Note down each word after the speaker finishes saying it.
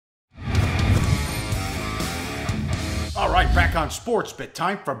All right, back on SportsBit.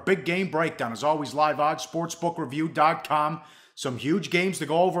 Time for Big Game Breakdown. As always, live odds, sportsbookreview.com. Some huge games to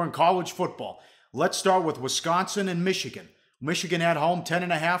go over in college football. Let's start with Wisconsin and Michigan. Michigan at home,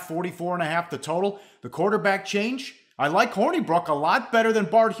 10.5, 44.5 the total. The quarterback change, I like Hornibrook a lot better than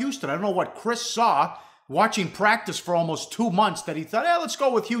Bart Houston. I don't know what Chris saw watching practice for almost 2 months that he thought, let's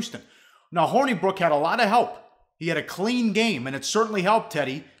go with Houston. Now, Hornibrook had a lot of help. He had a clean game, and it certainly helped,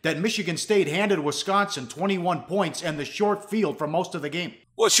 Teddy, that Michigan State handed Wisconsin 21 points and the short field for most of the game.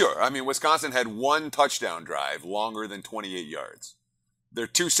 Well, sure. I mean, Wisconsin had one touchdown drive longer than 28 yards. Their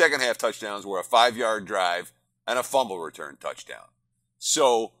 2 second-half touchdowns were a 5-yard drive and a fumble return touchdown.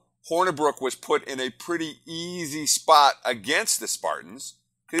 So Hornibrook was put in a pretty easy spot against the Spartans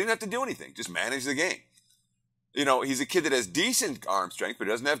because he didn't have to do anything, just manage the game. You know, he's a kid that has decent arm strength, but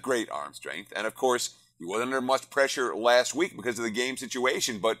doesn't have great arm strength. And, of course, he wasn't under much pressure last week because of the game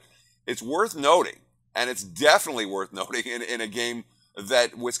situation, but it's worth noting, and it's definitely worth noting in a game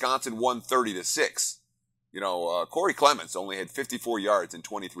that Wisconsin won 30-6. You know, Corey Clements only had 54 yards and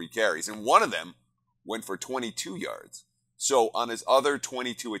 23 carries, and one of them went for 22 yards. So on his other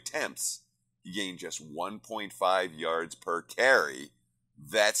 22 attempts, he gained just 1.5 yards per carry.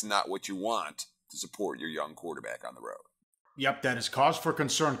 That's not what you want to support your young quarterback on the road. Yep, that is cause for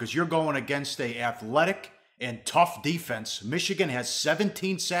concern because you're going against an athletic and tough defense. Michigan has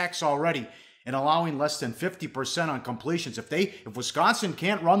 17 sacks already and allowing less than 50% on completions. If Wisconsin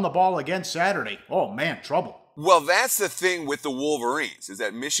can't run the ball again Saturday, oh man, trouble. Well, that's the thing with the Wolverines, is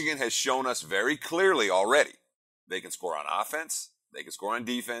that Michigan has shown us very clearly already. They can score on offense, they can score on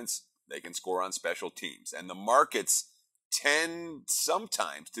defense, they can score on special teams. And the markets tend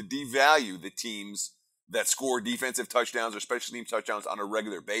sometimes to devalue the teams that score defensive touchdowns or special team touchdowns on a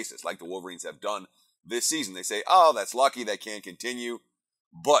regular basis, like the Wolverines have done this season. They say, oh, that's lucky, that can't continue.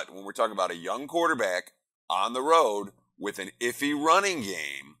 But when we're talking about a young quarterback on the road with an iffy running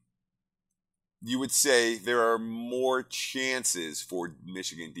game, you would say there are more chances for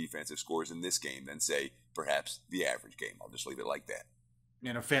Michigan defensive scores in this game than, say, perhaps the average game. I'll just leave it like that.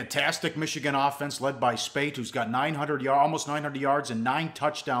 And a fantastic Michigan offense led by Spate, who's got almost 900 yards and 9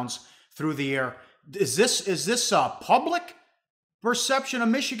 touchdowns through the air. Is this a public perception of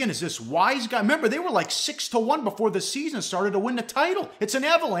Michigan? Is this wise guy? Remember, they were like 6-1 before the season started to win the title. It's an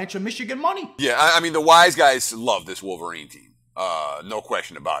avalanche of Michigan money. Yeah, I mean, the wise guys love this Wolverine team. No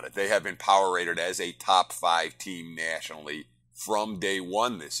question about it. They have been power rated as a top 5 team nationally from day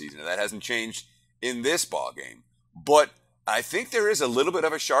one this season. And that hasn't changed in this ball game. But I think there is a little bit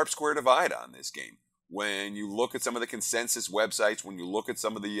of a sharp square divide on this game. When you look at some of the consensus websites, when you look at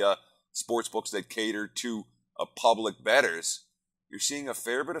some of the sports books that cater to public bettors, you're seeing a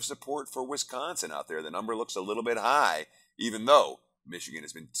fair bit of support for Wisconsin out there. The number looks a little bit high, even though Michigan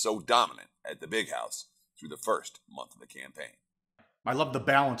has been so dominant at the Big House through the first month of the campaign. I love the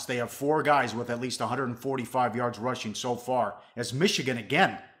balance. They have 4 guys with at least 145 yards rushing so far. As Michigan,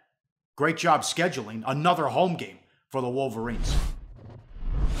 again, great job scheduling another home game for the Wolverines.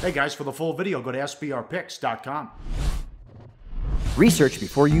 Hey guys, for the full video, go to SBRpicks.com. Research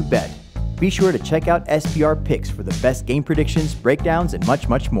before you bet. Be sure to check out SBR Picks for the best game predictions, breakdowns, and much,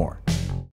 much more.